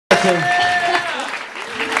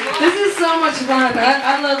This is so much fun.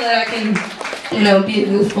 I love that I can, you know, be a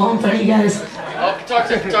goofball in front of you guys. Oh, talk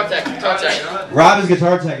tech. Rob is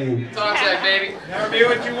guitar teching. Talk tech, baby. Never be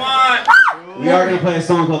what you want. We are going to play a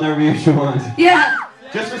song called Never Be What You Want. Yeah.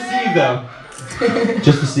 Just for Steve, though.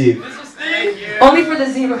 Just for Steve. This is Steve. Only for the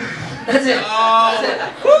Zima. That's it.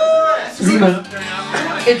 That's it. Zima.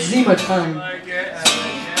 It's Zima time.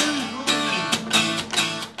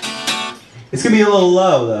 It's going to be a little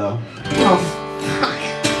low, though. Oh,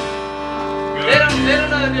 They don't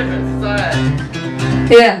know the difference. It's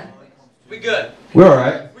alright. yeah. We good. We're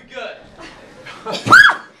alright. We good.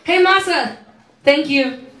 Hey, Masa. Thank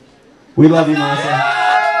you. We love you, Masa.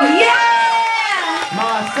 Yeah!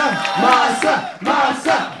 Masa, Masa,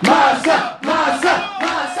 Masa, Masa, Masa,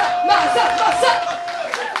 Masa, Masa, Masa.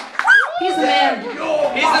 He's the man.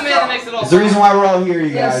 He's the man that makes it all. It's the reason why we're all here, you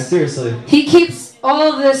guys. Yes. Seriously. He keeps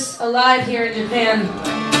all of this alive here in Japan.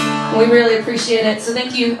 We really appreciate it. So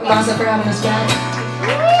thank you, Masa, for having us back.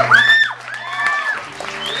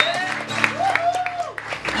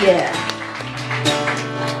 Yeah.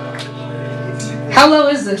 How low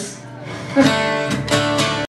is this?